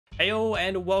Heyo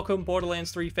and welcome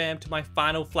Borderlands 3 fam to my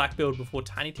final flak build before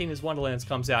Tiny Tina's Wonderlands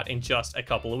comes out in just a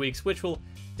couple of weeks, which we'll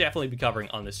definitely be covering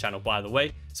on this channel by the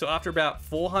way. So after about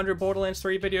 400 Borderlands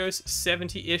 3 videos,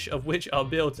 70-ish of which are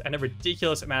builds and a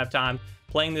ridiculous amount of time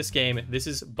playing this game, this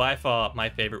is by far my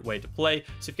favorite way to play.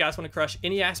 So if you guys want to crush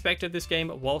any aspect of this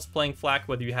game whilst playing flak,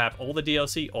 whether you have all the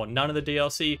DLC or none of the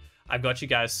DLC, I've got you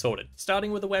guys sorted.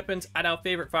 Starting with the weapons, at our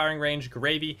favorite firing range,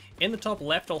 Gravy. In the top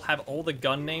left, I'll have all the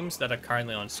gun names that are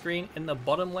currently on screen. In the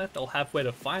bottom left, I'll have where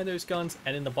to fire those guns.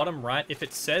 And in the bottom right, if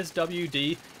it says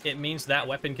WD, it means that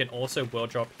weapon can also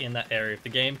world drop in that area of the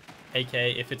game.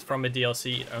 AKA, if it's from a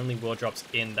DLC, it only world drops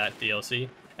in that DLC.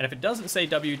 And if it doesn't say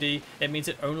WD, it means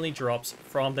it only drops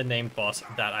from the named boss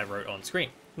that I wrote on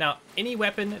screen. Now, any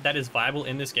weapon that is viable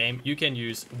in this game, you can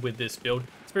use with this build.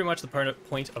 It's pretty much the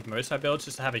point of most of my builds,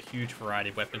 just to have a huge variety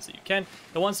of weapons that you can.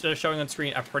 The ones that are showing on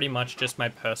screen are pretty much just my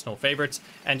personal favorites,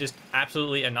 and just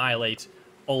absolutely annihilate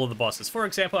all of the bosses. For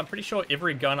example, I'm pretty sure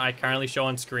every gun I currently show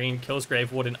on screen kills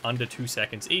Grave Ward in under 2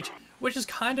 seconds each, which is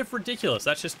kind of ridiculous.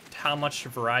 That's just how much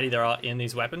variety there are in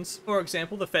these weapons. For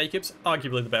example, the Fadeaway,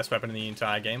 arguably the best weapon in the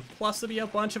entire game. Plus, there'll be a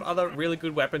bunch of other really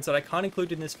good weapons that I can't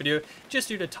include in this video just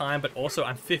due to time, but also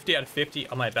I'm 50 out of 50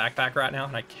 on my backpack right now,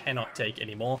 and I cannot take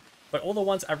any more. But all the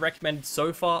ones I've recommended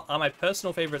so far are my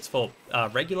personal favorites for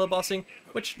regular bossing,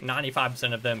 which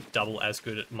 95% of them double as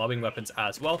good at mobbing weapons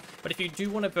as well. But if you do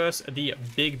want to verse the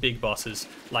big bosses,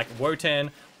 like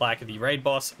Wotan, like the raid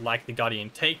boss, like the Guardian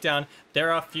Takedown,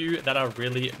 there are a few that are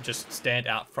really just stand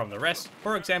out from the rest.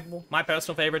 For example, my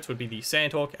personal favorites would be the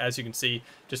Sandhawk, as you can see,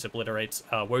 just obliterates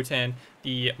Wotan.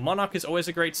 The Monarch is always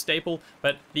a great staple,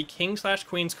 but the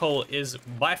King/Queen's Call is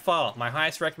by far my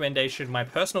highest recommendation, my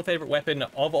personal favorite weapon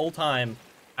of all time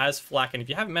as flak. And if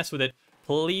you haven't messed with it,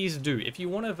 please do. If you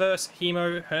want to verse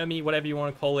Hemo, Hermie, whatever you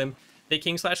want to call him, the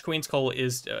King/Queen's Call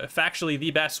is factually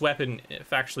the best weapon,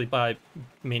 factually by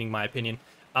meaning my opinion.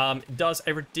 Does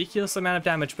a ridiculous amount of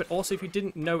damage, but also, if you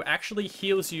didn't know, actually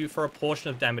heals you for a portion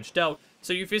of damage dealt,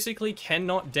 so you physically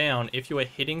cannot down if you are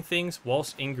hitting things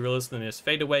whilst in Gorillas in the Mist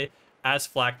Fadeaway as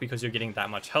flak, because you're getting that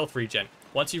much health regen.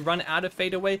 Once you run out of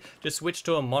Fadeaway, just switch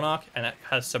to a Monarch, and it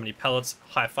has so many pellets,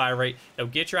 high fire rate, it'll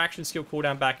get your action skill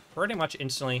cooldown back pretty much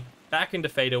instantly, back into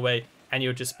Fadeaway, and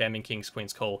you're just spamming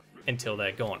Queen's Call until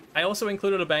they're gone. I also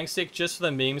included a Bangstick just for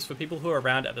the memes. For people who are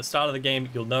around at the start of the game,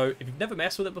 you'll know. If you've never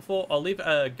messed with it before, I'll leave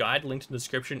a guide linked in the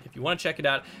description if you want to check it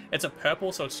out. It's a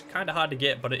purple, so it's kind of hard to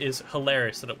get, but it is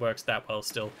hilarious that it works that well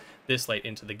still this late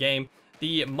into the game.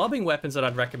 The mobbing weapons that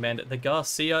I'd recommend, the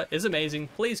Garcia is amazing.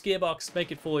 Please Gearbox,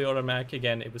 make it fully automatic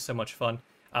again. It was so much fun.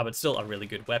 But still a really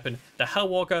good weapon. The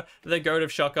Hellwalker, the goat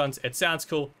of shotguns, it sounds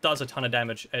cool, does a ton of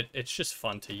damage, it's just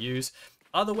fun to use.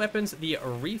 Other weapons, the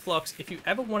Reflux, if you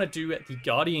ever want to do the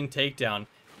Guardian Takedown,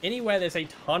 anywhere there's a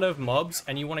ton of mobs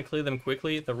and you want to clear them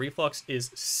quickly, the Reflux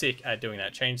is sick at doing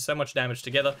that. Change so much damage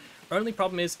together. Only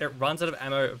problem is it runs out of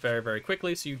ammo very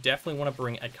quickly, so you definitely want to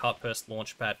bring a Cutpurse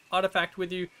Launchpad artifact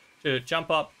with you to jump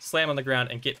up, slam on the ground,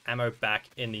 and get ammo back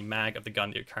in the mag of the gun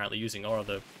that you're currently using, or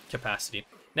the capacity.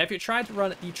 Now, if you're trying to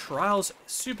run the Trials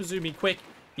Super Zoomy Quick,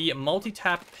 the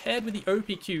multi-tap paired with the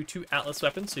OPQ 2 Atlas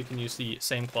weapon, so you can use the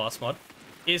same class mod,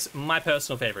 is my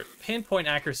personal favorite. Pinpoint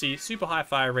accuracy, super high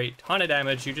fire rate, ton of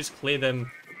damage, you just clear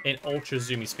them in ultra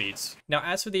zoomy speeds. Now,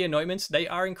 as for the anointments, they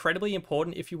are incredibly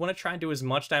important if you want to try and do as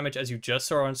much damage as you just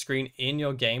saw on screen in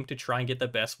your game to try and get the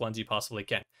best ones you possibly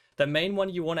can. The main one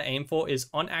you want to aim for is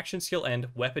on action skill end,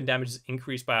 weapon damage is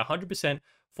increased by 100%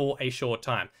 for a short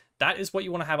time. That is what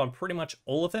you want to have on pretty much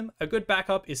all of them. A good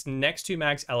backup is next to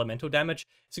Mag's elemental damage.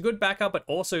 It's a good backup, but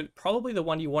also probably the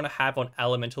one you want to have on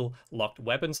elemental locked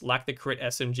weapons, like the crit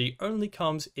SMG only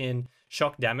comes in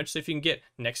shock damage. So if you can get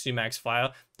next to Mag's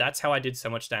fire, that's how I did so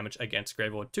much damage against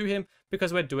Grave Ward to him,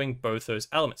 because we're doing both those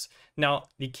elements. Now,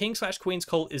 the King/Queen's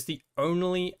Call is the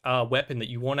only weapon that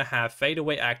you want to have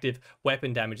Fadeaway active,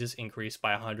 weapon damages increased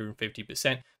by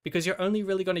 150%, because you're only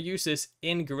really going to use this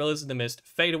in Gorillas in the Mist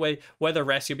Fadeaway, where the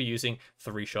rest you'll be using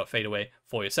 3-shot Fadeaway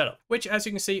for your setup. Which, as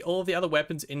you can see, all of the other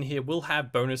weapons in here will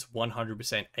have bonus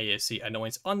 100% ASC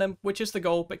annoyance on them, which is the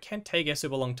goal, but can take a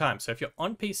super long time. So if you're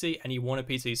on PC and you want a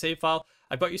PC save file,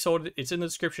 I've got you sorted. It's in the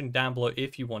description down below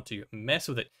if you want to mess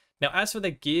with it. Now, as for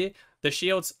the gear, the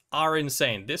shields are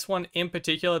insane. This one in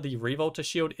particular, the Revolter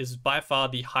shield, is by far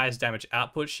the highest damage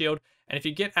output shield. And if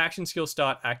you get action skill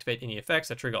start, activate any effects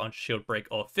that trigger on shield break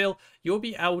or fill, you'll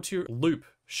be able to loop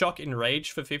Shock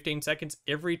Enrage for 15 seconds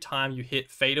every time you hit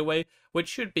Fadeaway, which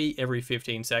should be every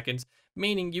 15 seconds,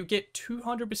 meaning you get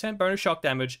 200% bonus shock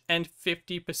damage and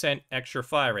 50% extra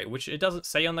fire rate, which it doesn't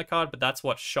say on the card, but that's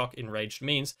what Shock Enraged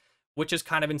means. which is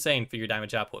kind of insane for your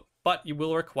damage output. But you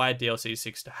will require DLC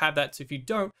 6 to have that, so if you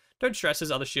don't stress,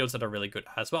 there's other shields that are really good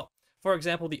as well. For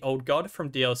example, the Old God from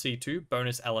DLC 2,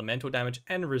 bonus elemental damage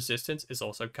and resistance is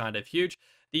also kind of huge.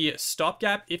 The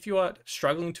Stopgap, if you are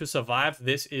struggling to survive,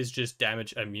 this is just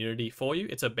damage immunity for you.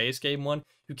 It's a base game one.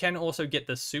 You can also get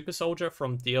the Super Soldier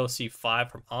from DLC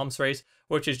 5 from Arms Race,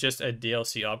 which is just a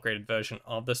DLC upgraded version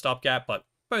of the Stopgap, but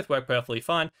both work perfectly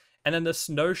fine. And then the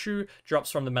Snowshoe drops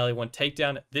from the Melee 1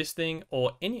 Takedown. This thing,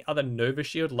 or any other Nova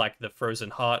shield like the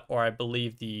Frozen Heart, or I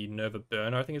believe the Nova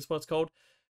Burner, I think is what it's called,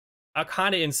 are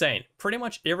kind of insane. Pretty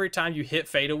much every time you hit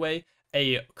Fadeaway,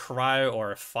 a cryo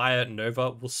or a fire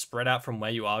nova will spread out from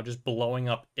where you are, just blowing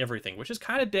up everything, which is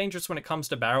kind of dangerous when it comes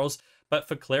to barrels, but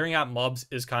for clearing out mobs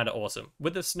is kind of awesome.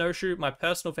 With the Snowshoe, my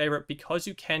personal favorite, because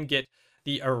you can get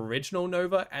the original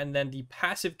nova, and then the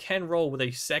passive can roll with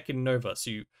a second nova. So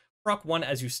you proc one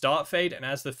as you start Fade, and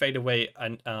as the Fadeaway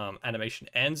animation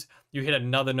ends, you hit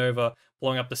another nova,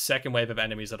 blowing up the second wave of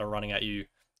enemies that are running at you.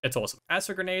 It's awesome. As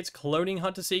for grenades, Cloning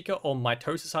Hunter Seeker or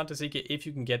Mitosis Hunter Seeker, if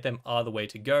you can get them, are the way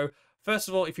to go. First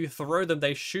of all, if you throw them,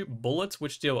 they shoot bullets,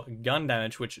 which deal gun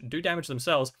damage, which do damage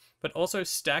themselves, but also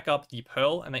stack up the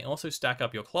Pearl, and they also stack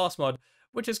up your class mod,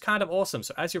 which is kind of awesome.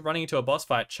 So as you're running into a boss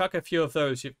fight, chuck a few of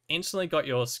those, you've instantly got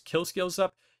your kill skills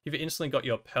up, you've instantly got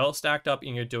your Pearl stacked up,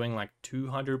 and you're doing like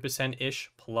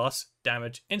 200%-ish plus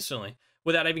damage instantly,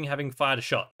 without even having fired a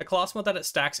shot. The class mod that it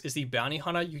stacks is the Bounty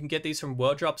Hunter. You can get these from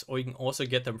World Drops, or you can also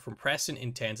get them from Preston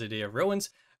in Tanzania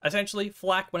Ruins. Essentially,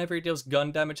 Flak, whenever he deals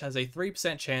gun damage, has a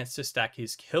 3% chance to stack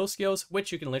his kill skills,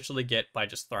 which you can literally get by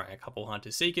just throwing a couple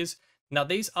Hunter Seekers. Now,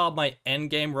 these are my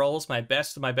endgame rolls, my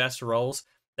best of my best rolls.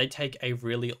 They take a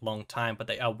really long time, but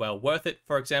they are well worth it.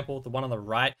 For example, the one on the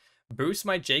right boosts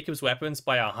my Jacob's weapons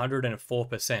by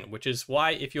 104%, which is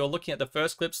why if you're looking at the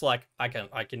first clips, like I can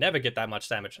never get that much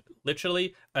damage.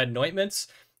 Literally, anointments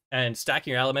and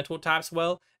stacking your elemental types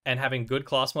well, and having good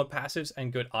class mod passives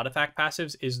and good artifact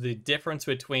passives is the difference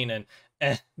between an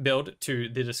build to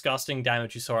the disgusting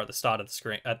damage you saw at the start of the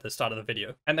screen, at the start of the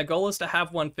video. And the goal is to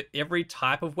have one for every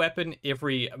type of weapon,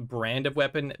 every brand of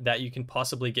weapon that you can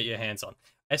possibly get your hands on.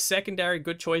 A secondary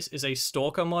good choice is a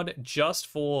Stalker mod just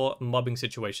for mobbing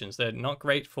situations. They're not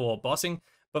great for bossing,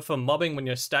 but for mobbing, when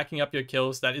you're stacking up your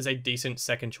kills, that is a decent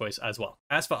second choice as well.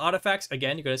 As for artifacts,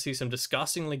 again, you're going to see some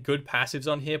disgustingly good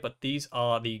passives on here, but these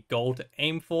are the goal to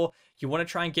aim for. You want to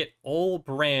try and get all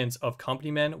brands of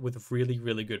company men with really,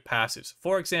 really good passives.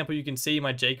 For example, you can see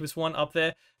my Jacobs one up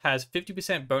there has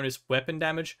 50% bonus weapon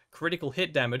damage, critical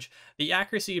hit damage. The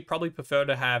accuracy you'd probably prefer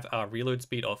to have reload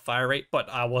speed or fire rate, but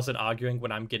I wasn't arguing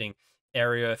when I'm getting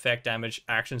area effect damage,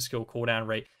 action skill cooldown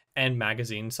rate, and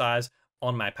magazine size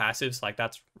on my passives. Like,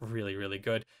 that's really, really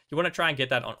good. You want to try and get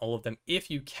that on all of them if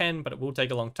you can, but it will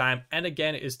take a long time. And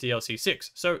again, it is DLC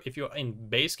 6. So if you're in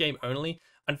base game only,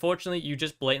 unfortunately, you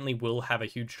just blatantly will have a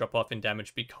huge drop off in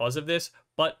damage because of this,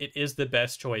 but it is the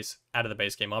best choice out of the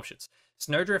base game options.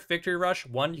 Snowdrift Victory Rush,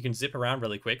 one, you can zip around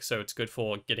really quick, so it's good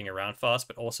for getting around fast,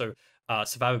 but also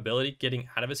survivability, getting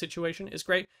out of a situation is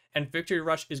great. And Victory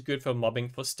Rush is good for mobbing,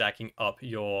 for stacking up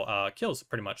your kills,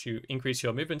 pretty much. You increase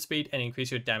your movement speed and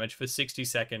increase your damage for 60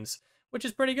 seconds, which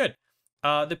is pretty good.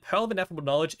 The Pearl of Ineffable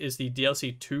Knowledge is the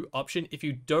DLC 2 option. If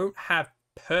you don't have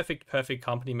perfect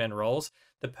company men rolls,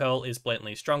 the Pearl is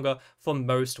blatantly stronger for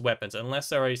most weapons. Unless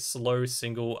they're a slow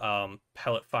single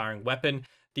pellet firing weapon,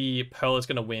 the Pearl is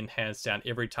going to win hands down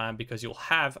every time, because you'll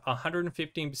have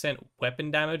 115%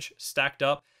 weapon damage stacked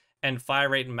up, and fire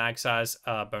rate and mag size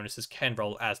bonuses can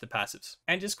roll as the passives.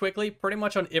 And just quickly, pretty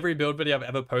much on every build video I've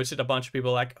ever posted, a bunch of people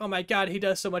are like, oh my god, he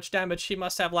does so much damage, he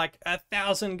must have like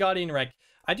 1,000 Guardian rank.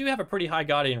 I do have a pretty high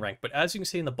Guardian rank, but as you can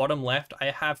see in the bottom left, I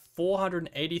have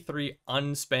 483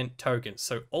 unspent tokens.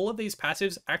 So all of these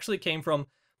passives actually came from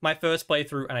my first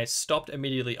playthrough, and I stopped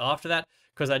immediately after that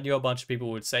because I knew a bunch of people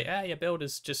would say, hey, your build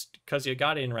is just because your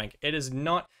Guardian rank. It is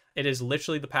not. It is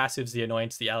literally the passives, the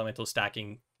annoyance, the elemental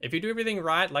stacking. If you do everything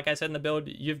right, like I said in the build,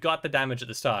 you've got the damage at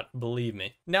the start, believe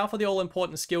me. Now for the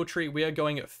all-important skill tree, we are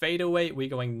going Fadeaway, we're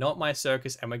going Not My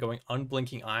Circus, and we're going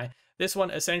Unblinking Eye. This one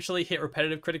essentially hit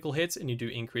repetitive critical hits, and you do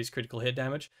increase critical hit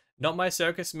damage. Not My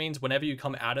Circus means whenever you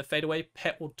come out of Fadeaway,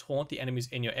 Pet will taunt the enemies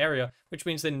in your area, which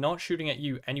means they're not shooting at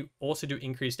you, and you also do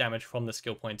increase damage from the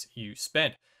skill points you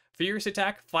spend. Furious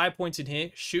Attack, 5 points in here.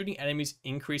 Shooting enemies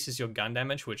increases your gun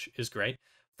damage, which is great.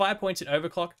 5 points in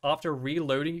Overclock. After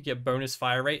reloading, you get bonus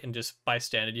fire rate, and just by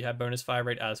standard, you have bonus fire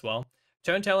rate as well.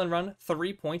 Turn, Tail, and Run,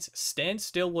 3 points. Stand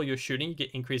still while you're shooting, you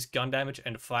get increased gun damage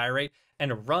and fire rate.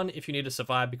 And run if you need to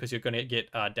survive, because you're going to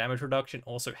get damage reduction,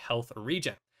 also health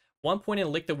regen. 1 point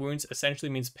in Lick the Wounds essentially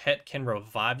means Pet can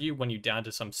revive you when you're down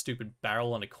to some stupid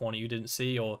barrel on a corner you didn't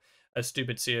see, or a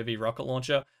stupid COV rocket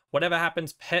launcher. Whatever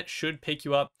happens, Pet should pick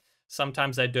you up.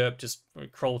 Sometimes they derp, just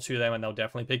crawl to them and they'll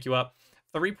definitely pick you up.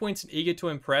 3 points in Eager to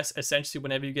Impress. Essentially,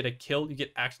 whenever you get a kill, you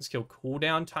get action skill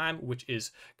cooldown time, which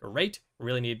is great.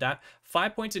 Really need that.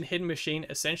 5 points in Hidden Machine.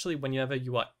 Essentially, whenever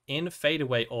you are in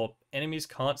Fadeaway or enemies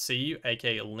can't see you,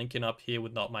 aka linking up here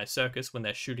with Not My Circus when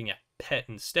they're shooting at Pet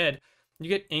instead, you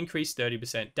get increased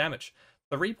 30% damage.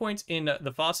 3 points in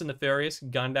The Fast and the Furious.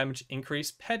 Gun damage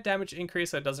increase. Pet damage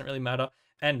increase, that doesn't really matter.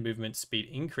 And movement speed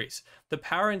increase. The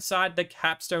power inside the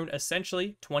capstone,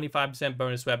 essentially 25%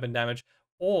 bonus weapon damage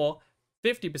or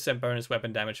 50% bonus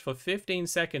weapon damage for 15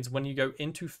 seconds when you go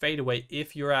into Fadeaway.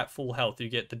 If you're at full health, you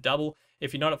get the double.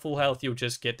 If you're not at full health, you'll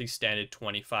just get the standard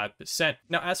 25%.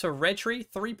 Now, as for Red Tree,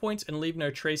 3 points and Leave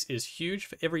No Trace is huge.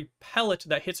 For every pellet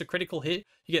that hits a critical hit,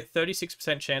 you get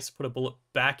 36% chance to put a bullet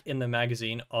back in the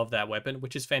magazine of that weapon,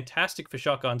 which is fantastic for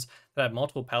shotguns that have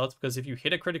multiple pellets, because if you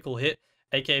hit a critical hit,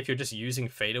 aka if you're just using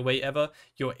Fadeaway ever,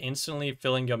 you're instantly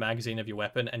filling your magazine of your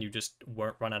weapon and you just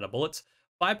won't run out of bullets.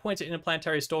 5 points in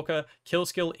Interplanetary Stalker. Kill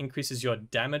skill increases your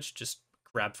damage. Just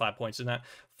grab 5 points in that.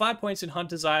 5 points in Hunt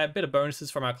Desire. A bit of bonuses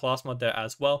from our class mod there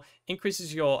as well.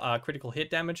 Increases your critical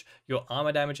hit damage, your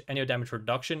armor damage, and your damage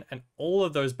reduction. And all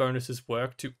of those bonuses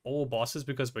work to all bosses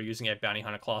because we're using a Bounty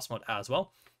Hunter class mod as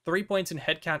well. 3 points in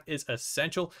Head Count is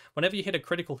essential. Whenever you hit a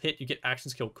critical hit, you get action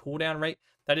skill cooldown rate.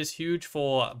 That is huge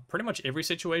for pretty much every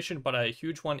situation, but a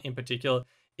huge one in particular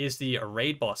is the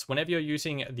raid boss. Whenever you're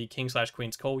using the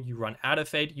King/Queen's Call, you run out of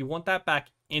Fade. You want that back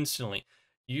instantly.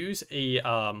 Use a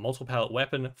multiple pellet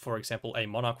weapon. For example, a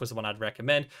Monarch was the one I'd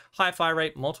recommend. High fire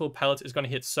rate, multiple pellets is going to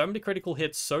hit so many critical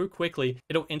hits so quickly,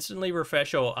 it'll instantly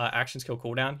refresh your action skill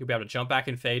cooldown. You'll be able to jump back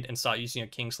in Fade and start using your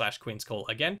King/Queen's Call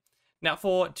again. Now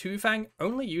for Two Fang,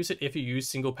 only use it if you use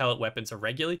single pellet weapons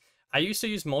regularly. I used to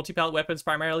use multi-pellet weapons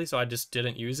primarily, so I just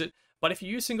didn't use it. But if you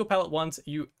use single pellet ones,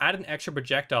 you add an extra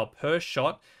projectile per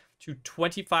shot to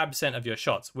 25% of your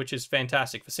shots, which is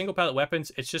fantastic. For single pellet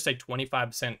weapons, it's just a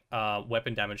 25%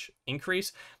 weapon damage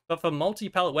increase. But for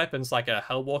multi-pellet weapons, like a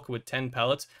Hellwalker with 10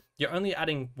 pellets, you're only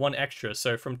adding 1 extra.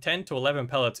 So from 10 to 11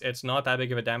 pellets, it's not that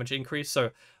big of a damage increase.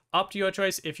 So up to your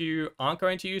choice. If you aren't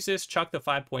going to use this, chuck the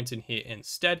 5 points in here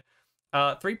instead.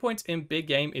 3 points in Big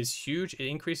Game is huge. It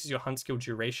increases your hunt skill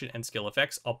duration and skill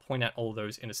effects. I'll point out all of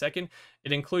those in a second.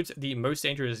 It includes the Most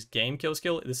Dangerous Game kill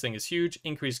skill. This thing is huge.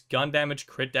 Increased gun damage,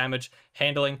 crit damage,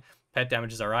 handling, pet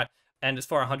damage is alright. And it's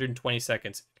for 120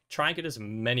 seconds. Try and get as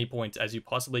many points as you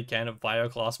possibly can via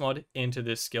class mod into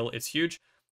this skill. It's huge.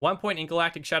 1 point in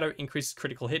Galactic Shadow increases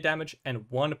critical hit damage, and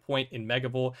 1 point in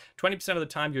Megavore. 20% of the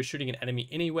time you're shooting an enemy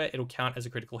anywhere, it'll count as a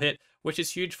critical hit, which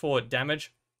is huge for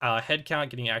damage, head count,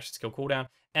 getting action skill cooldown,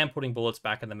 and putting bullets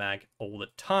back in the mag all the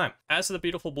time. As for the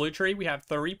beautiful blue tree, we have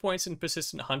 3 points in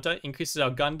Persistent Hunter, increases our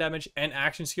gun damage and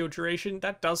action skill duration.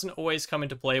 That doesn't always come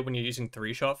into play when you're using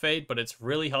 3-shot Fade, but it's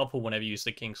really helpful whenever you use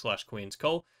the King/Queen's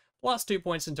Call. Plus 2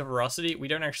 points into Ferocity. We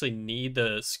don't actually need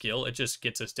the skill, it just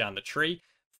gets us down the tree.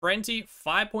 Frenzy,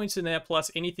 5 points in there, plus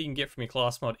anything you can get from your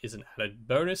class mod is an added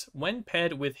bonus. When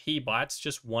paired with He Bites,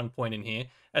 just 1 point in here.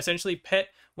 Essentially, Pet,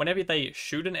 whenever they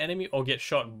shoot an enemy or get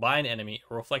shot by an enemy,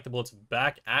 reflect the bullets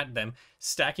back at them,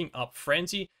 stacking up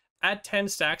Frenzy. Add 10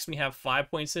 stacks when you have 5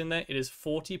 points in there. It is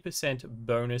 40%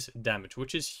 bonus damage,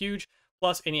 which is huge.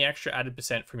 Plus, any extra added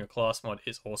percent from your class mod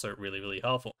is also really, really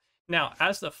helpful. Now,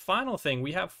 as the final thing,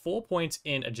 we have 4 points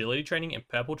in Agility Training in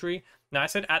Purple Tree. Now, I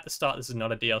said at the start this is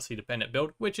not a DLC dependent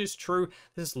build, which is true.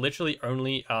 This is literally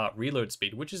only reload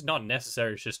speed, which is not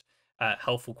necessary. It's just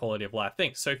helpful quality of life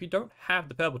things. So if you don't have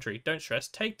the Purple Tree, don't stress.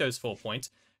 Take those 4 points.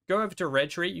 Go over to Red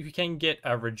Tree. You can get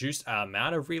a reduced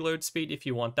amount of reload speed if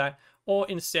you want that. Or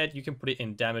instead, you can put it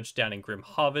in Damage down in Grim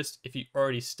Harvest. If you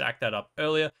already stacked that up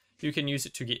earlier, you can use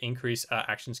it to get increased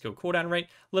action skill cooldown rate,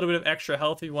 a little bit of extra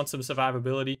health if you want some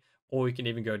survivability, or you can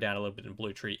even go down a little bit in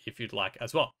Blue Tree if you'd like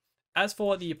as well. As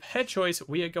for the pet choice,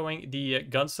 we are going the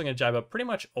Gunslinger Jabber pretty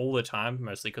much all the time,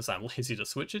 mostly because I'm lazy to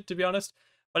switch it, to be honest.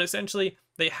 But essentially,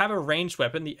 they have a ranged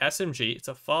weapon, the SMG. It's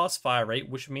a fast fire rate,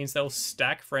 which means they'll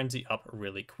stack Frenzy up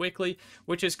really quickly,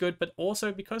 which is good. But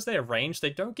also, because they're ranged, they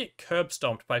don't get curb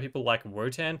stomped by people like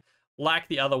Wotan, like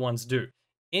the other ones do.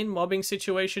 In mobbing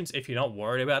situations, if you're not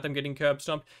worried about them getting curb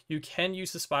stomped, you can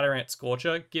use the Spider Ant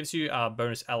Scorcher. Gives you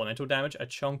bonus elemental damage, a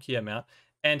chunky amount,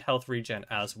 and health regen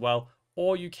as well.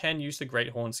 Or you can use the Great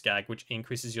Horn Skag, which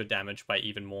increases your damage by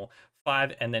even more,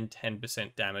 5 and then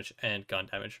 10% damage and gun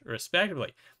damage,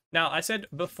 respectively. Now, I said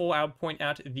before I would point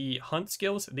out the hunt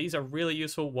skills. These are really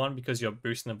useful, one, because you're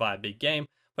boosting them via Big Game,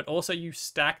 but also you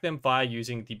stack them via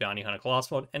using the Bounty Hunter class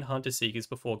mod and Hunter Seekers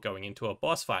before going into a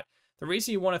boss fight. The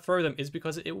reason you want to throw them is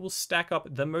because it will stack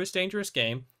up the Most Dangerous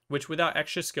Game, which without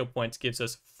extra skill points gives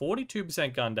us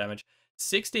 42% gun damage,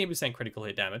 16% critical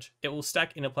hit damage. It will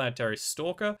stack Interplanetary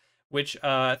Stalker, which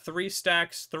 3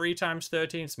 stacks, 3 times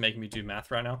 13, it's making me do math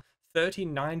right now,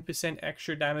 39%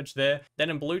 extra damage there. Then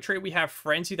in Blue Tree, we have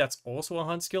Frenzy, that's also a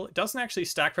hunt skill. It doesn't actually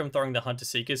stack from throwing the Hunter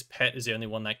Seekers. Pet is the only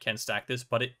one that can stack this,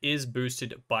 but it is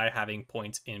boosted by having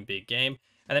points in big game.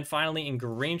 And then finally in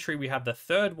Green Tree, we have the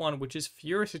third one, which is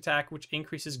Furious Attack, which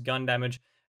increases gun damage.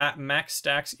 At max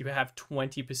stacks, you have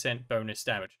 20% bonus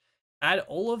damage. Add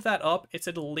all of that up, it's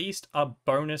at least a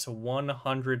bonus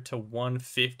 100 to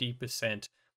 150%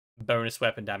 bonus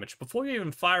weapon damage before you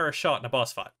even fire a shot in a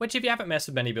boss fight, which if you haven't messed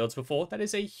with many builds before, that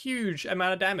is a huge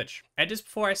amount of damage. And just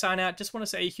before I sign out, just want to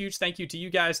say a huge thank you to you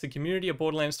guys. The community of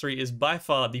Borderlands 3 is by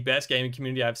far the best gaming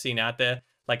community I've seen out there.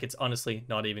 Like, it's honestly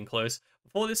not even close.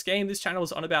 Before this game, this channel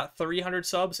was on about 300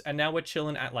 subs, and now we're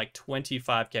chilling at like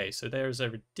 25k. So there's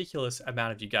a ridiculous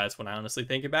amount of you guys when I honestly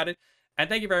think about it. And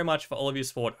thank you very much for all of your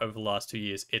support over the last 2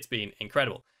 years. It's been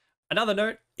incredible. Another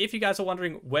note, if you guys are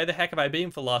wondering where the heck have I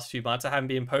been for the last few months, I haven't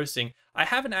been posting. I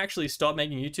haven't actually stopped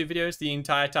making YouTube videos the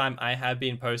entire time I have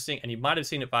been posting, and you might have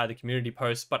seen it via the community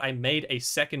posts, but I made a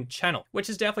second channel, which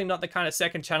is definitely not the kind of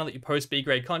second channel that you post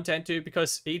B-grade content to,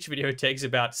 because each video takes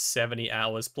about 70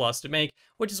 hours plus to make,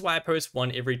 which is why I post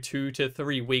one every 2 to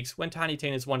 3 weeks. When Tiny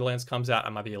Tina's Wonderlands comes out, I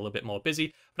might be a little bit more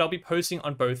busy, but I'll be posting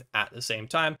on both at the same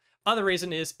time. Other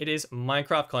reason is it is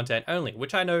Minecraft content only,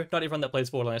 which I know not everyone that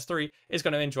plays Borderlands 3 is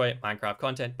going to enjoy Minecraft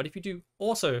content, but if you do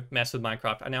also mess with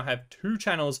Minecraft, I now have 2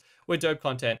 channels with dope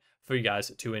content for you guys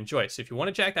to enjoy. So if you want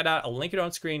to check that out, I'll link it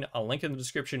on screen, I'll link it in the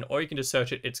description, or you can just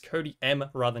search it. It's Cody M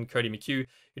rather than Cody McHugh.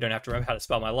 You don't have to remember how to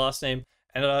spell my last name.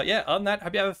 And yeah, other than that,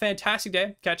 hope you have a fantastic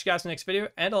day. Catch you guys in the next video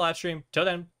and a live stream. Till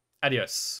then, adios.